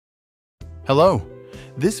Hello!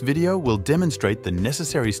 This video will demonstrate the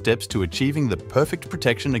necessary steps to achieving the perfect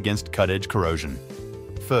protection against cut-edge corrosion.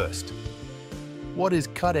 First, what is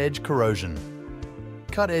cut-edge corrosion?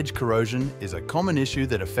 Cut-edge corrosion is a common issue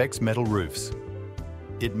that affects metal roofs.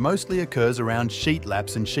 It mostly occurs around sheet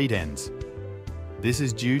laps and sheet ends. This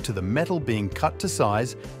is due to the metal being cut to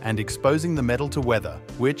size and exposing the metal to weather,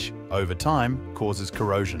 which, over time, causes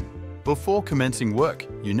corrosion. Before commencing work,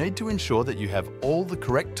 you need to ensure that you have all the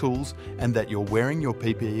correct tools and that you're wearing your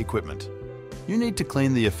PPE equipment. You need to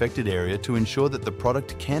clean the affected area to ensure that the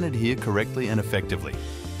product can adhere correctly and effectively.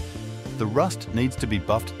 The rust needs to be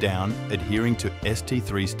buffed down, adhering to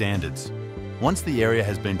ST3 standards. Once the area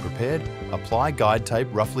has been prepared, apply guide tape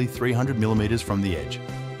roughly 300 mm from the edge.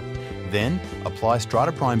 Then, apply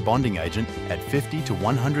StrataPrime bonding agent at 50 to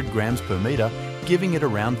 100 grams per metre, giving it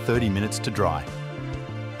around 30 minutes to dry.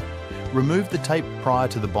 Remove the tape prior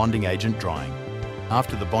to the bonding agent drying.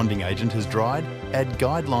 After the bonding agent has dried, add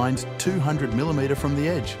guide lines 200 mm from the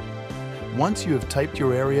edge. Once you have taped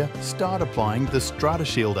your area, start applying the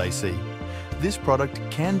StrataShield AC. This product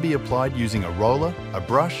can be applied using a roller, a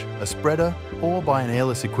brush, a spreader, or by an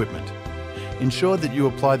airless equipment. Ensure that you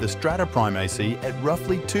apply the StrataPrime AC at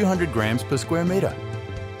roughly 200 grams per square metre.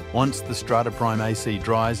 Once the StrataPrime AC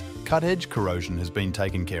dries, cut-edge corrosion has been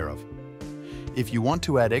taken care of. If you want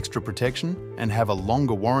to add extra protection and have a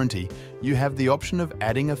longer warranty, you have the option of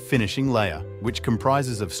adding a finishing layer, which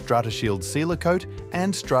comprises of StrataShield sealer coat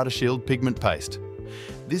and StrataShield pigment paste.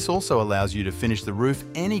 This also allows you to finish the roof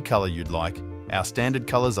any colour you'd like. Our standard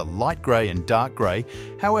colours are light grey and dark grey,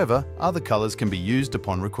 however, other colours can be used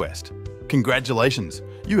upon request. Congratulations!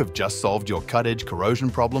 You have just solved your cut-edge corrosion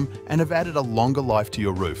problem and have added a longer life to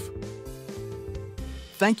your roof.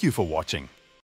 Thank you for watching.